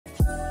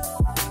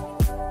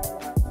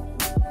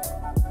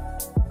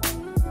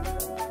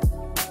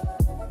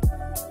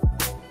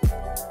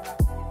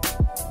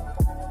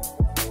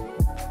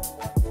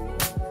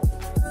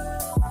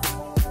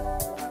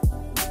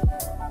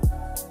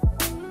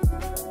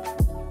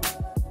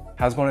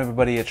How's it going,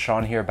 everybody? It's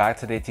Sean here, back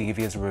today to give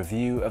you guys a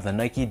review of the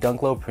Nike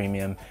Dunk Low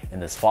Premium in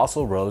this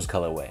Fossil Rose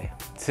colorway.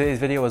 Today's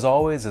video, as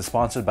always, is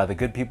sponsored by the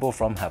good people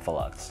from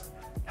Heffelux.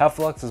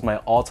 Heffelux is my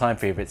all-time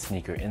favorite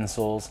sneaker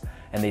insoles,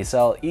 and they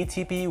sell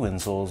eTPU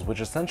insoles, which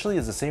essentially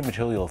is the same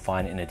material you'll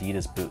find in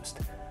Adidas Boost.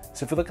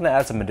 So if you're looking to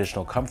add some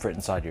additional comfort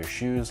inside your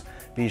shoes,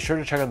 be sure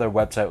to check out their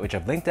website, which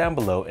I've linked down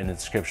below in the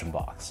description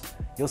box.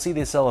 You'll see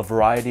they sell a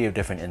variety of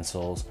different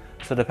insoles,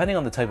 so depending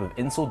on the type of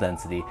insole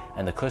density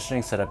and the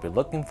cushioning setup you're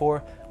looking for,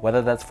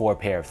 whether that's for a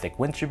pair of thick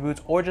winter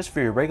boots or just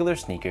for your regular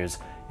sneakers,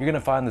 you're going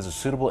to find there's a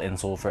suitable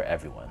insole for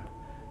everyone.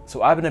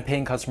 So I've been a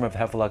paying customer of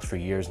Heffelux for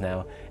years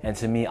now, and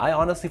to me, I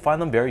honestly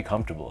find them very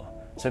comfortable.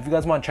 So if you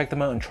guys want to check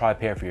them out and try a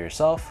pair for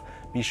yourself,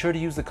 be sure to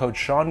use the code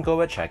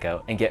SEANGO at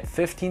checkout and get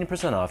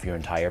 15% off your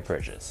entire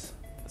purchase.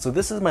 So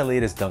this is my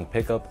latest Dunk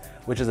pickup,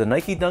 which is a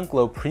Nike Dunk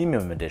Low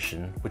Premium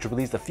Edition, which was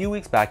released a few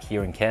weeks back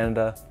here in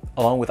Canada,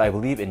 along with, I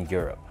believe, in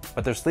Europe.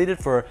 But they're slated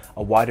for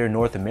a wider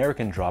North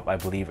American drop, I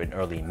believe, in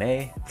early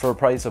May, for a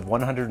price of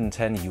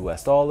 $110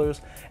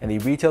 US, and they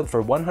retailed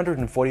for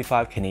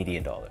 145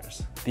 Canadian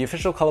dollars. The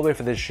official colorway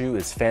for this shoe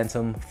is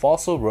Phantom,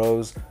 Fossil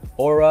Rose,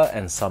 Aura,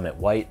 and Summit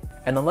White.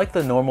 And unlike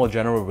the normal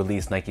general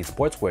release Nike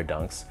sportswear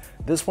dunks,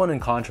 this one in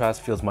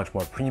contrast feels much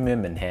more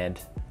premium in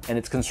hand, and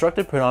it's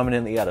constructed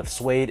predominantly out of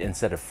suede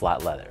instead of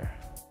flat leather.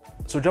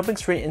 So jumping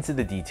straight into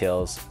the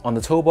details, on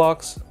the toe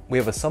box, we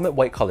have a Summit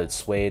White colored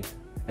suede,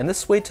 and this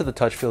suede to the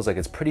touch feels like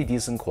it's pretty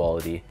decent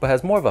quality, but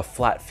has more of a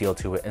flat feel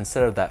to it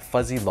instead of that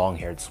fuzzy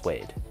long-haired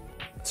suede.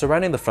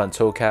 Surrounding the front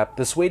toe cap,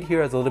 the suede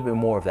here has a little bit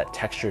more of that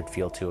textured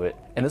feel to it,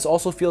 and this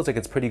also feels like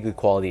it's pretty good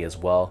quality as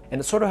well,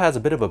 and it sort of has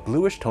a bit of a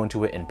bluish tone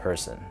to it in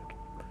person.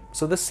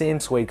 So this same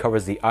suede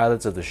covers the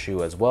eyelets of the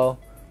shoe as well,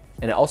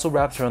 and it also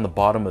wraps around the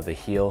bottom of the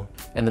heel.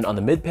 And then on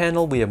the mid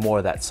panel, we have more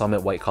of that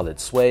Summit White colored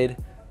suede,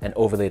 and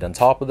overlaid on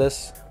top of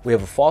this, we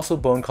have a Fossil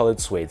Bone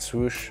colored suede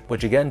swoosh,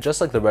 which again,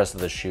 just like the rest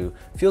of the shoe,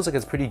 feels like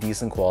it's pretty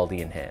decent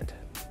quality in hand.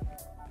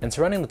 And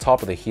surrounding the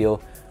top of the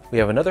heel, we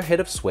have another hit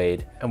of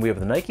suede, and we have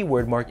the Nike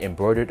wordmark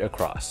embroidered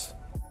across.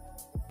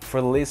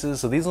 For the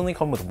laces, so these only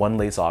come with one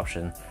lace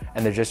option,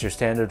 and they're just your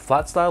standard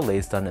flat style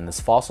lace done in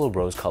this Fossil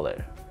Rose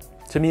color.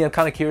 To me, I'm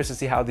kind of curious to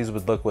see how these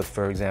would look with,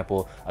 for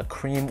example, a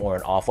cream or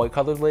an off-white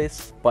colored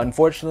lace, but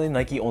unfortunately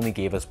Nike only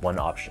gave us one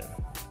option.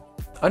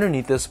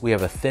 Underneath this, we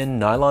have a thin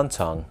nylon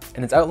tongue,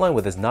 and it's outlined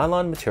with this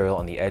nylon material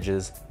on the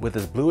edges with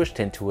this bluish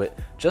tint to it,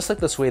 just like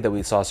the suede that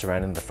we saw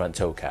surrounding the front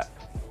toe cap.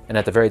 And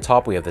at the very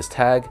top, we have this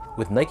tag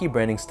with Nike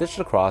branding stitched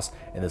across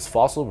in this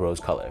Fossil Rose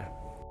color.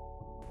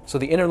 So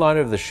the inner liner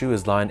of the shoe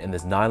is lined in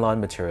this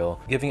nylon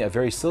material, giving it a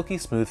very silky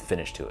smooth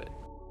finish to it.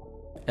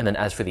 And then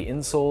as for the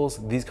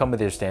insoles, these come with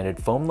their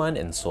standard foam lined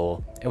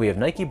insole, and we have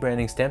Nike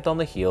branding stamped on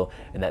the heel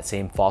in that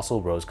same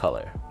Fossil Rose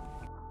color.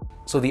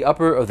 So the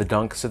upper of the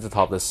Dunk sits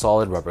atop this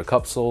solid rubber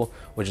cup sole,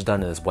 which is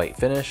done in this white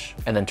finish,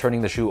 and then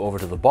turning the shoe over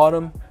to the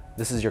bottom,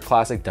 this is your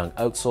classic Dunk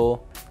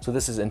outsole. So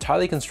this is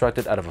entirely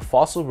constructed out of a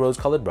Fossil Rose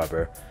colored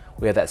rubber.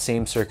 We have that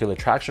same circular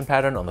traction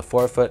pattern on the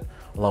forefoot,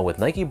 along with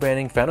Nike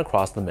branding found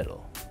across the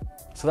middle.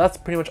 So that's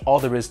pretty much all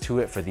there is to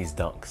it for these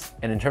dunks.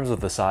 And in terms of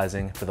the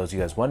sizing, for those of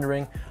you guys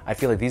wondering, I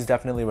feel like these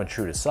definitely run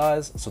true to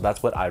size, so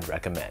that's what I'd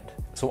recommend.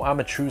 So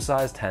I'm a true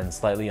size 10,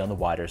 slightly on the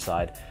wider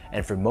side,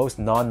 and for most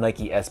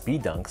non-Nike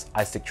SB dunks,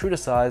 I stick true to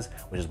size,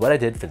 which is what I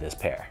did for this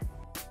pair.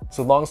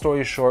 So long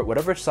story short,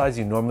 whatever size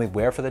you normally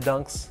wear for the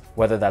dunks,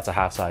 whether that's a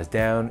half size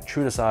down,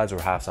 true to size,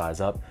 or half size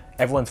up,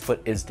 everyone's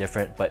foot is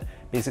different, but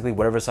basically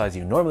whatever size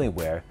you normally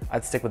wear,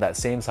 I'd stick with that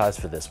same size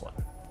for this one.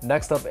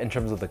 Next up, in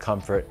terms of the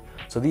comfort,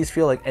 so these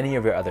feel like any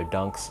of your other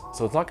dunks,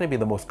 so it's not going to be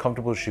the most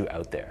comfortable shoe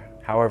out there.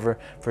 However,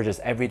 for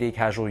just everyday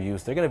casual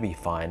use, they're going to be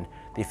fine.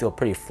 They feel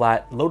pretty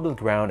flat, low to the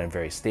ground, and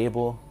very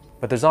stable,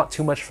 but there's not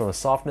too much from a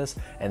softness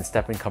and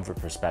stepping comfort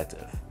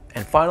perspective.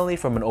 And finally,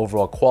 from an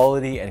overall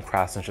quality and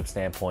craftsmanship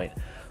standpoint,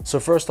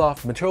 so first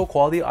off, material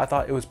quality, I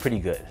thought it was pretty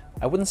good.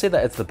 I wouldn't say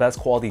that it's the best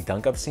quality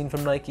dunk I've seen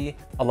from Nike.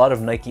 A lot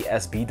of Nike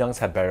SB dunks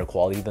have better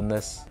quality than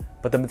this,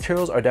 but the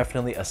materials are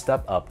definitely a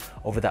step up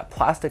over that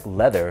plastic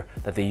leather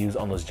that they use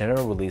on those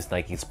general release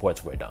Nike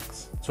sportswear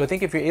dunks. So I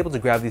think if you're able to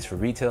grab these for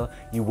retail,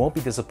 you won't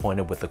be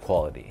disappointed with the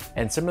quality.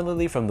 And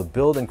similarly, from the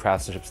build and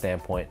craftsmanship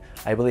standpoint,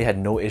 I really had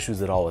no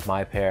issues at all with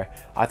my pair.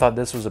 I thought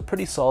this was a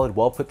pretty solid,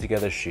 well put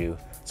together shoe,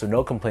 so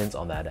no complaints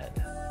on that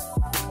end.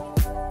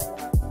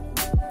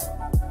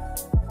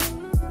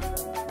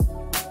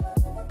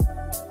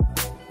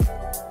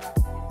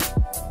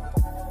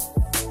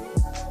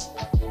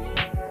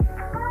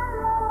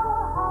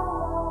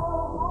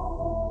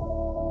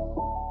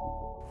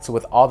 So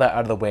with all that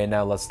out of the way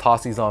now, let's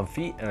toss these on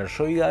feet and I'll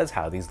show you guys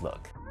how these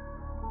look.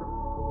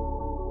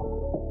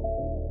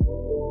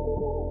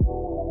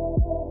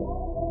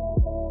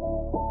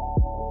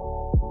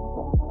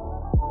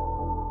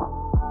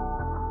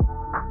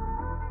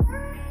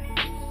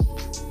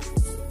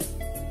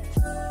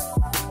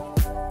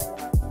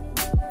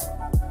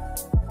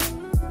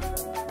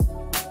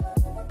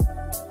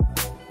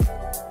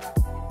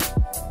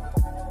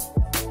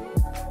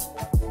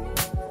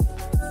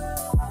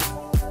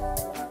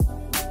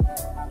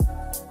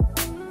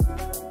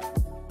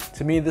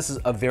 To me, this is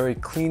a very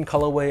clean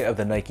colorway of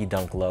the Nike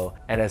Dunk Low,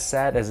 and as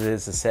sad as it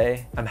is to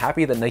say, I'm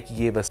happy that Nike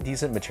gave us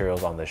decent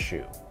materials on this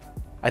shoe.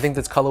 I think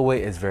this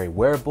colorway is very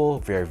wearable,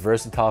 very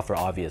versatile for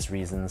obvious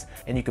reasons,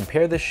 and you can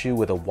pair this shoe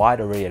with a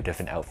wide array of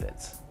different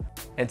outfits.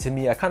 And to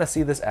me, I kind of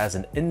see this as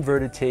an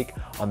inverted take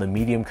on the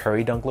medium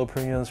Curry Dunk Low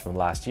premiums from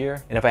last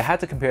year. And if I had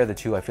to compare the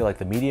two, I feel like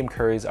the medium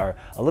Currys are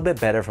a little bit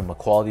better from a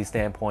quality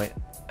standpoint.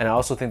 And I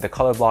also think the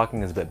color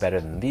blocking is a bit better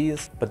than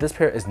these, but this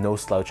pair is no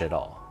slouch at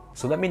all.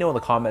 So let me know in the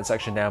comment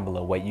section down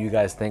below what you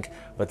guys think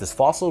about this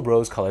Fossil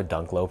Rose Color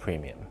Dunk Low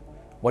Premium.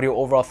 What are your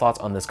overall thoughts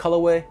on this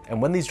colorway?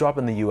 And when these drop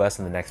in the US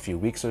in the next few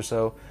weeks or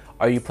so,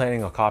 are you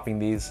planning on copying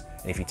these?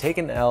 And if you take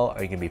an L,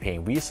 are you gonna be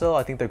paying resale?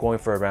 I think they're going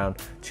for around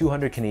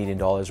 200 Canadian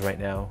dollars right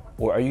now.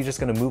 Or are you just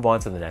gonna move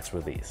on to the next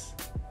release?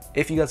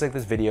 If you guys like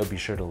this video, be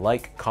sure to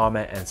like,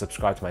 comment, and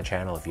subscribe to my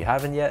channel if you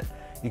haven't yet.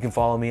 You can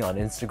follow me on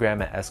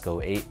Instagram at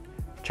esco8.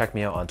 Check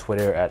me out on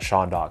Twitter at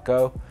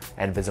sean.go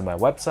and visit my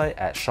website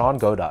at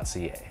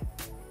seango.ca.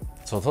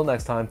 So until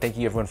next time, thank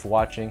you everyone for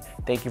watching.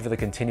 Thank you for the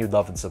continued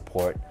love and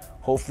support.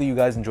 Hopefully you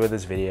guys enjoyed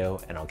this video,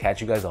 and I'll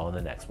catch you guys all in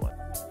the next one.